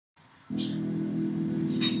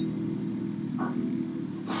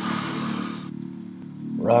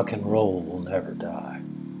Rock and roll will never die.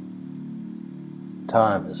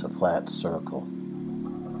 Time is a flat circle.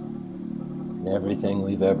 And everything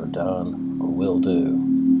we've ever done or will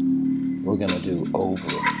do, we're going to do over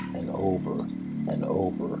and over and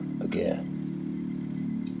over again.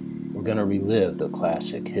 We're going to relive the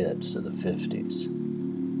classic hits of the 50s.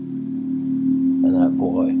 And that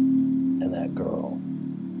boy and that girl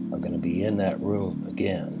are going to be in that room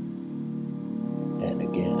again and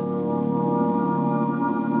again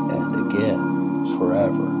and again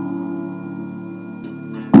forever.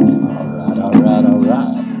 All right, all right, all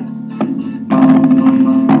right.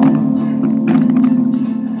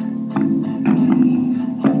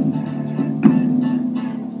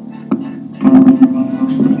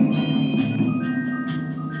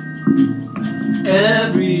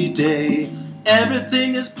 Every day,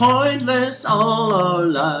 everything is pointless. All our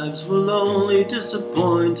lives will only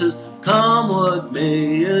disappoint us. Come what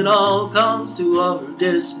may, it all comes to our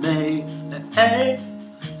dismay. Hey,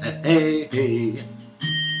 hey, hey, hey.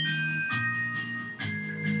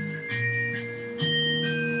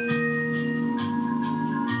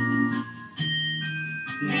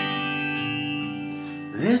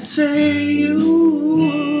 They say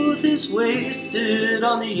youth is wasted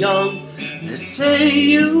on the young. They say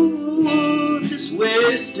youth is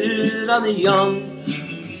wasted on the young.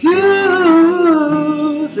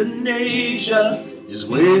 Euthanasia is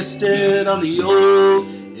wasted on the old,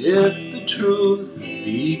 if the truth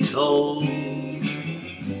be told.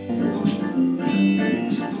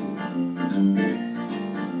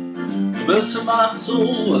 Bless my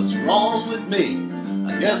soul, what's wrong with me?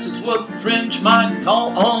 I guess it's what the French might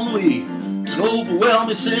call ennui. It's an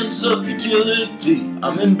overwhelming sense of futility.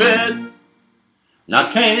 I'm in bed and I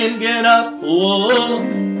can't get up. Whoa,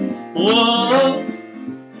 whoa,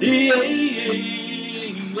 yeah, yeah,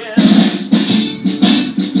 yeah.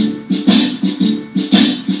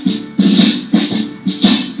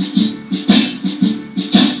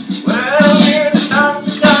 Well, we're the times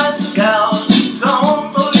and guys and gals who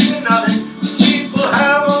don't believe in nothing. People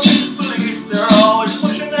have all these beliefs, they're always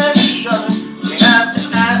pushing and shoving. We have to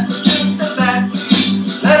ask for just a back,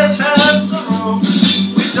 please. Let us have some room.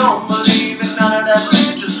 We don't believe in none of that.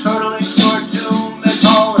 We're just hurtling toward doom. They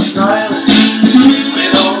call us nihilists. We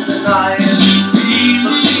don't deny it. We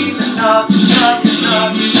believe enough, enough,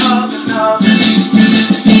 enough, enough, enough.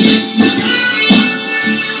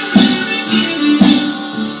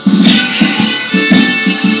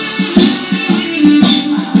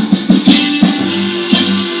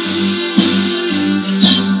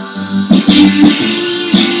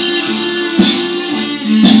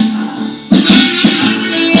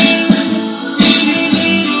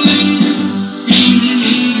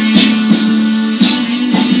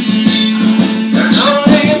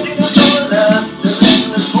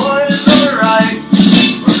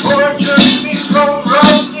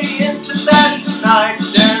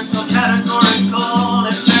 There's no categorical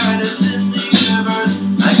imperative in the universe.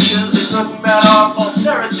 Ideas are talking about our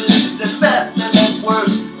posterity.